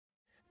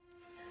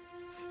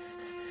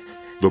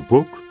The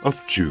Book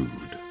of Jude.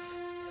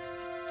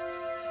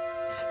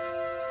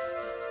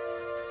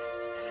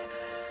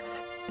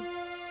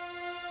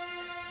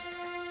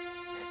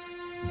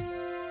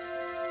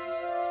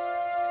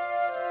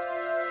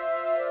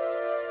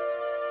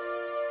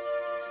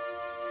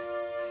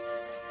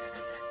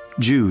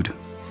 Jude,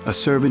 a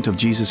servant of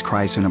Jesus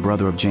Christ and a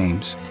brother of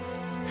James,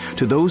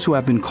 to those who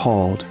have been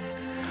called,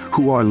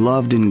 who are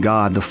loved in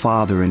God the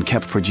Father and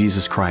kept for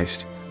Jesus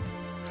Christ,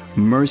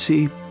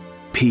 mercy,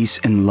 peace,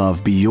 and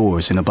love be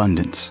yours in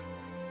abundance.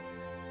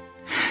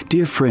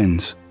 Dear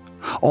friends,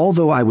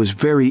 although I was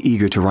very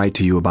eager to write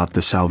to you about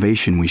the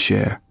salvation we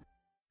share,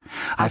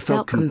 I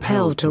felt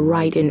compelled to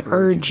write and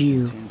urge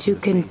you to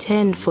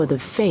contend for the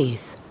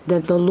faith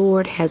that the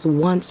Lord has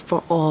once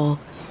for all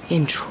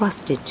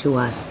entrusted to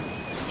us,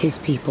 His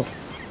people.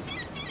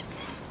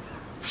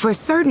 For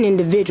certain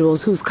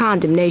individuals whose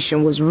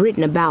condemnation was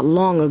written about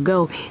long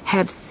ago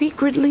have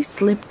secretly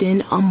slipped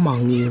in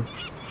among you.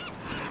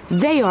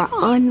 They are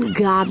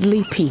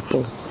ungodly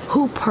people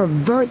who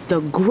pervert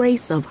the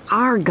grace of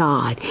our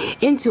God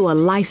into a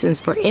license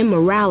for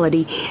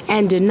immorality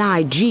and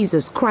deny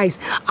Jesus Christ,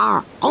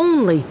 our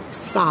only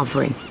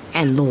sovereign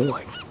and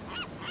Lord.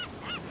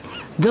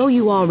 Though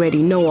you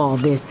already know all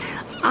this,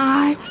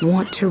 I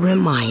want to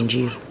remind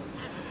you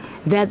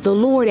that the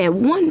Lord at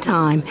one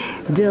time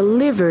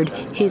delivered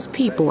His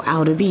people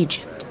out of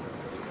Egypt,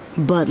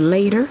 but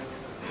later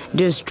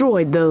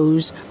destroyed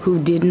those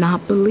who did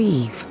not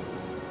believe.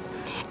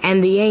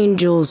 And the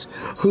angels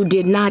who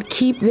did not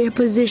keep their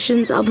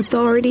positions of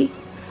authority,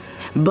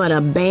 but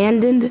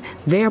abandoned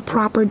their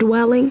proper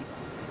dwelling,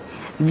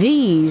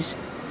 these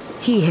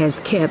He has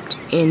kept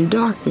in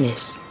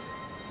darkness,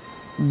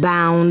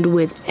 bound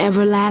with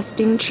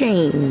everlasting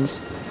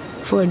chains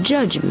for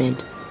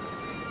judgment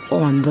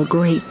on the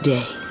great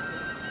day.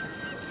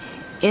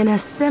 In a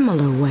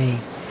similar way,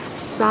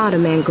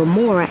 Sodom and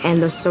Gomorrah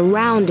and the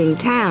surrounding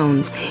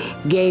towns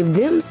gave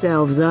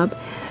themselves up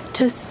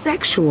to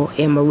sexual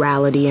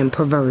immorality and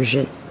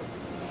perversion.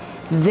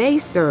 They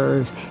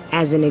serve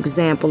as an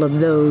example of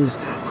those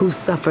who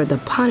suffer the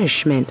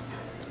punishment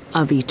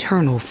of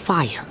eternal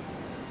fire.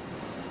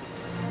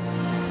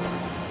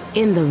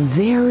 In the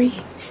very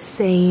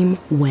same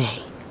way,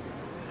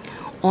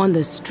 on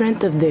the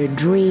strength of their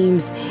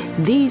dreams,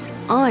 these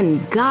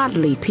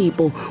ungodly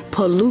people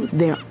pollute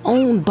their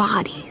own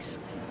bodies,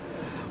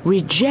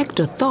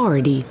 reject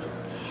authority,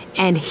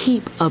 and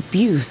heap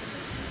abuse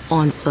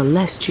on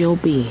celestial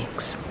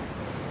beings.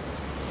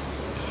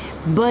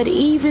 But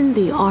even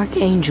the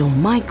archangel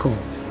Michael,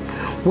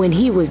 when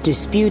he was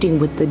disputing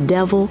with the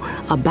devil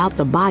about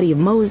the body of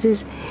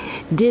Moses,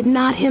 did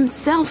not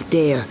himself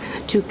dare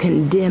to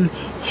condemn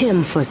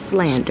him for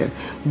slander,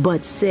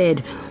 but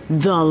said,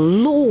 "The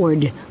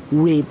Lord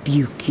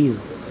rebuke you."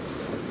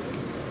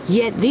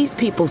 Yet these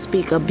people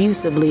speak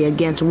abusively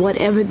against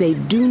whatever they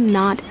do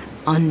not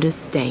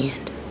understand.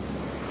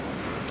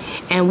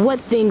 And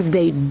what things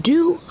they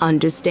do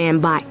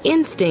understand by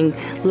instinct,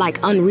 like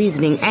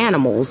unreasoning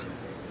animals,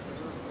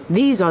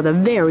 these are the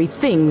very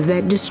things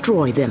that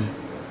destroy them.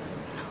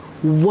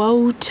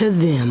 Woe to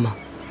them!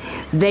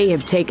 They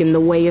have taken the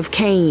way of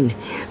Cain.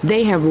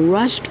 They have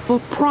rushed for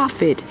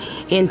profit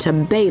into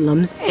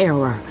Balaam's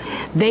error.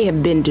 They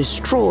have been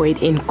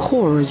destroyed in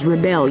Korah's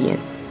rebellion.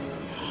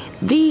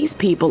 These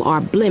people are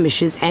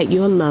blemishes at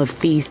your love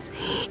feasts,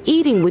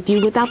 eating with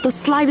you without the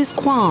slightest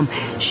qualm,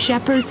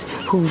 shepherds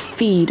who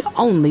feed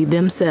only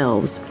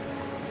themselves.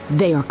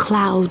 They are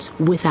clouds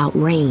without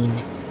rain,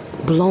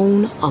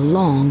 blown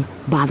along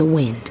by the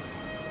wind.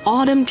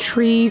 Autumn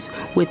trees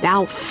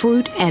without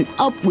fruit and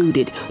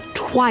uprooted,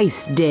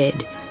 twice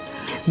dead.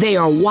 They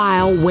are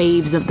wild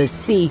waves of the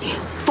sea,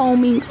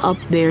 foaming up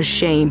their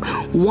shame,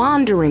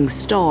 wandering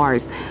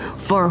stars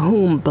for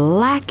whom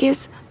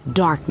blackest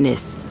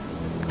darkness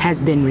has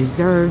been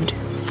reserved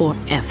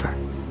forever.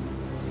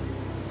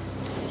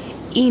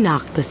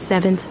 Enoch, the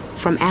seventh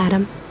from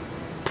Adam,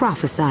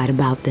 prophesied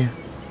about them.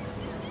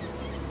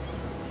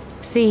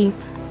 See,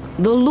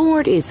 the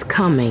Lord is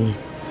coming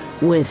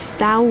with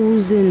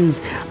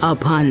thousands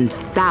upon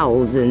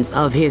thousands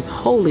of His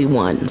holy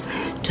ones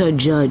to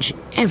judge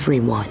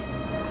everyone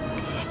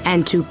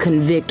and to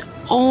convict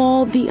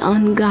all the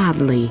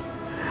ungodly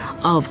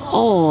of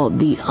all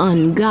the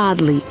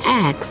ungodly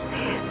acts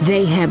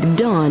they have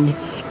done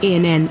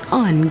in an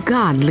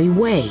ungodly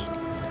way,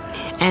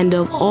 and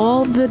of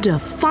all the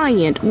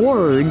defiant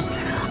words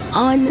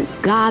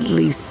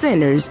ungodly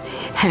sinners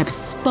have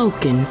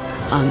spoken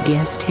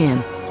against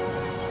Him.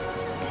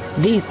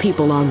 These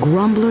people are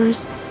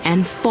grumblers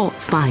and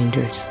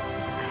fault-finders.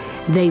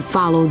 They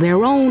follow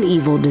their own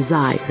evil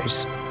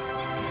desires.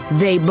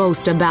 They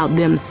boast about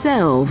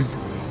themselves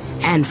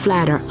and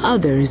flatter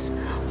others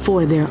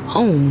for their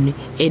own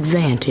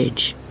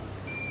advantage.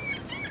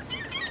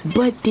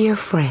 But, dear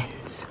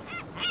friends,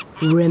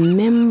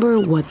 remember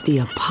what the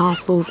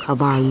apostles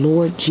of our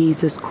Lord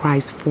Jesus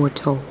Christ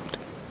foretold.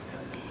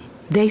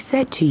 They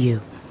said to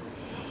you,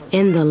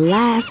 "In the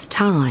last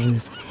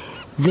times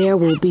there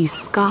will be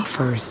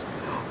scoffers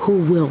who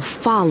will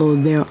follow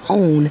their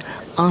own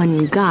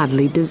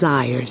ungodly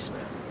desires,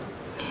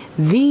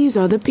 These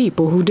are the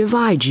people who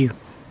divide you,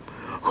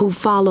 who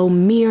follow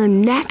mere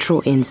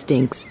natural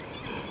instincts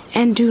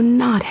and do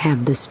not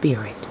have the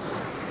Spirit.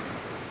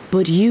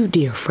 But you,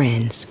 dear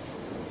friends,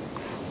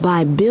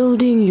 by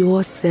building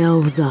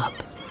yourselves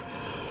up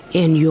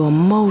in your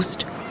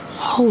most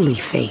holy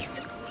faith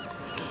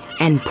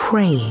and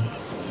praying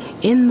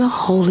in the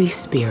Holy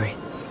Spirit,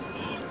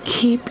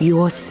 keep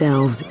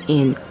yourselves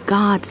in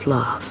God's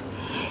love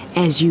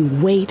as you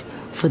wait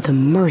for the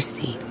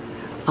mercy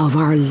of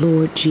our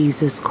Lord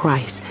Jesus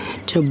Christ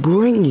to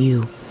bring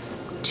you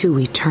to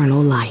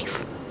eternal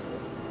life.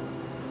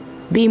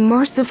 Be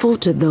merciful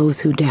to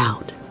those who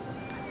doubt.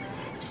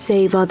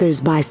 Save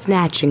others by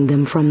snatching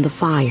them from the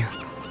fire.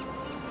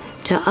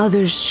 To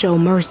others show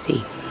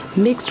mercy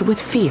mixed with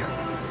fear,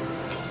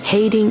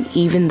 hating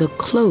even the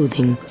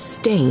clothing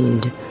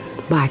stained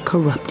by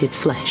corrupted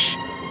flesh.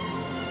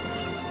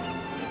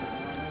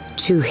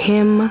 To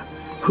him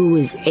who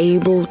is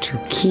able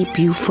to keep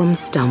you from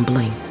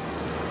stumbling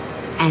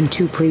and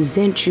to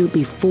present you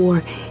before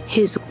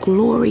his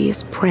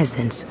glorious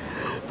presence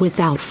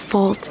without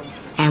fault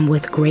and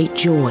with great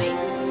joy.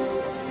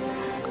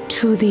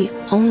 To the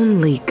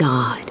only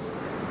God,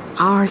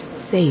 our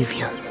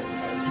Savior,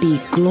 be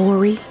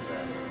glory,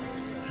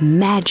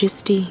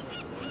 majesty,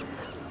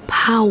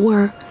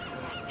 power,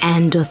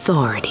 and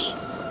authority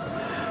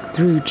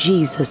through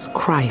Jesus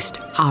Christ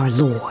our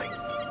Lord,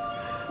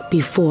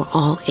 before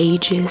all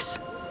ages,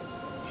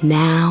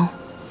 now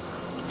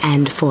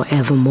and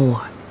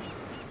forevermore.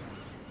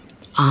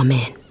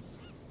 Amen.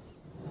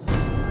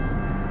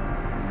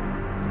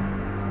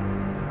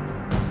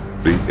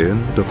 The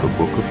end of the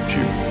Book of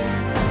Jude.